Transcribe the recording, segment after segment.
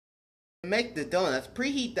To make the donuts,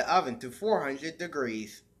 preheat the oven to 400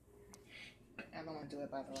 degrees. I don't want to do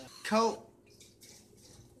it, by the way.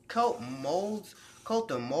 Coat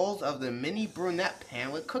the molds of the mini brunette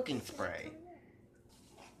pan with cooking spray.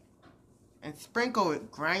 And sprinkle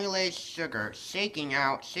with granulated sugar, shaking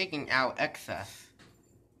out excess.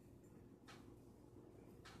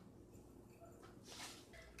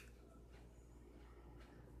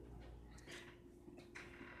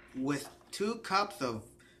 With 2 cups of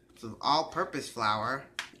all-purpose flour,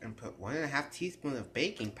 and put 1.5 teaspoons of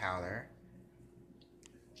baking powder,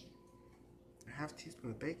 a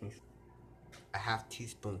half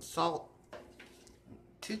teaspoon salt,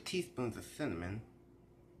 2 teaspoons of cinnamon,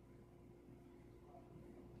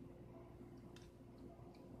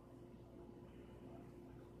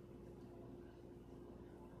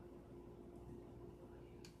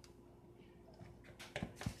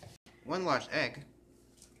 one large egg.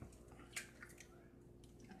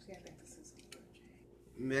 Actually, I think this is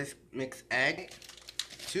Mix egg,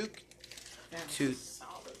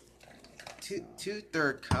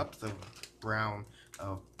 2/3 cups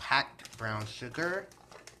of packed brown sugar,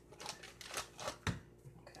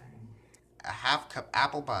 a half cup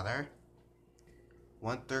apple butter,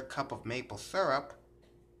 1/3 cup of maple syrup,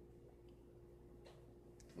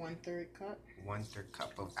 1/3 cup, 1/3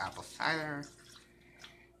 cup of apple cider,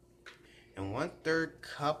 and 1/3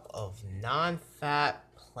 cup of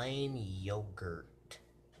non-fat plain yogurt.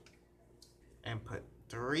 And put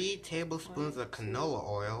 3 tablespoons of canola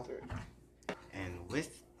oil and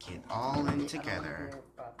whisk it all in together.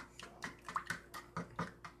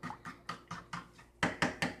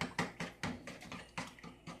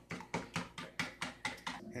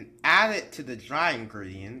 And add it to the dry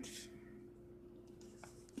ingredients.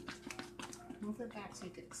 Move it back so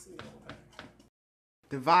you can see it.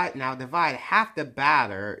 Divide half the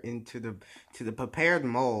batter into the prepared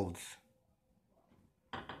molds.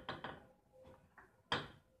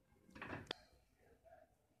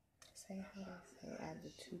 Add the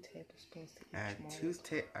 2 tablespoons to each mold.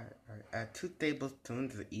 Add 2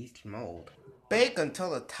 tablespoons to each mold. Bake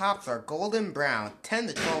until the tops are golden brown, 10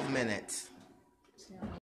 to 12 minutes.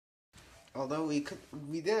 Although we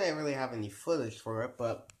didn't really have any footage for it,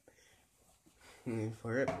 but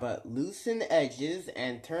loosen edges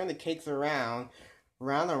and turn the cakes around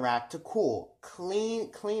the rack to cool.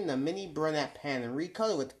 Clean the mini brunette pan and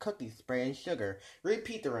recoat it with cookie spray and sugar.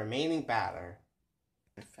 Repeat the remaining batter.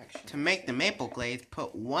 To make the maple glaze,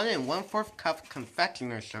 put 1 1/4 cup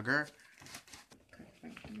confectioner sugar,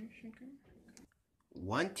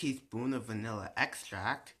 1 teaspoon of vanilla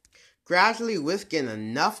extract. Gradually whisk in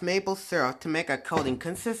enough maple syrup to make a coating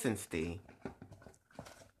consistency.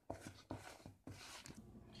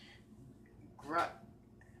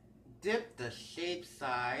 Dip the shaped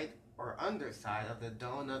side or underside of the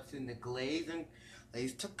donuts in the glaze and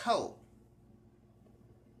glaze to coat.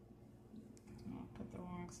 I'll put the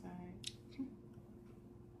wrong side.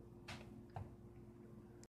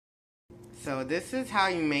 So this is how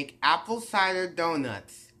you make apple cider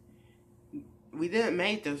donuts. We didn't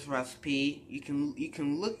make this recipe. You can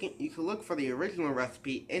look for the original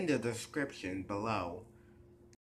recipe in the description below.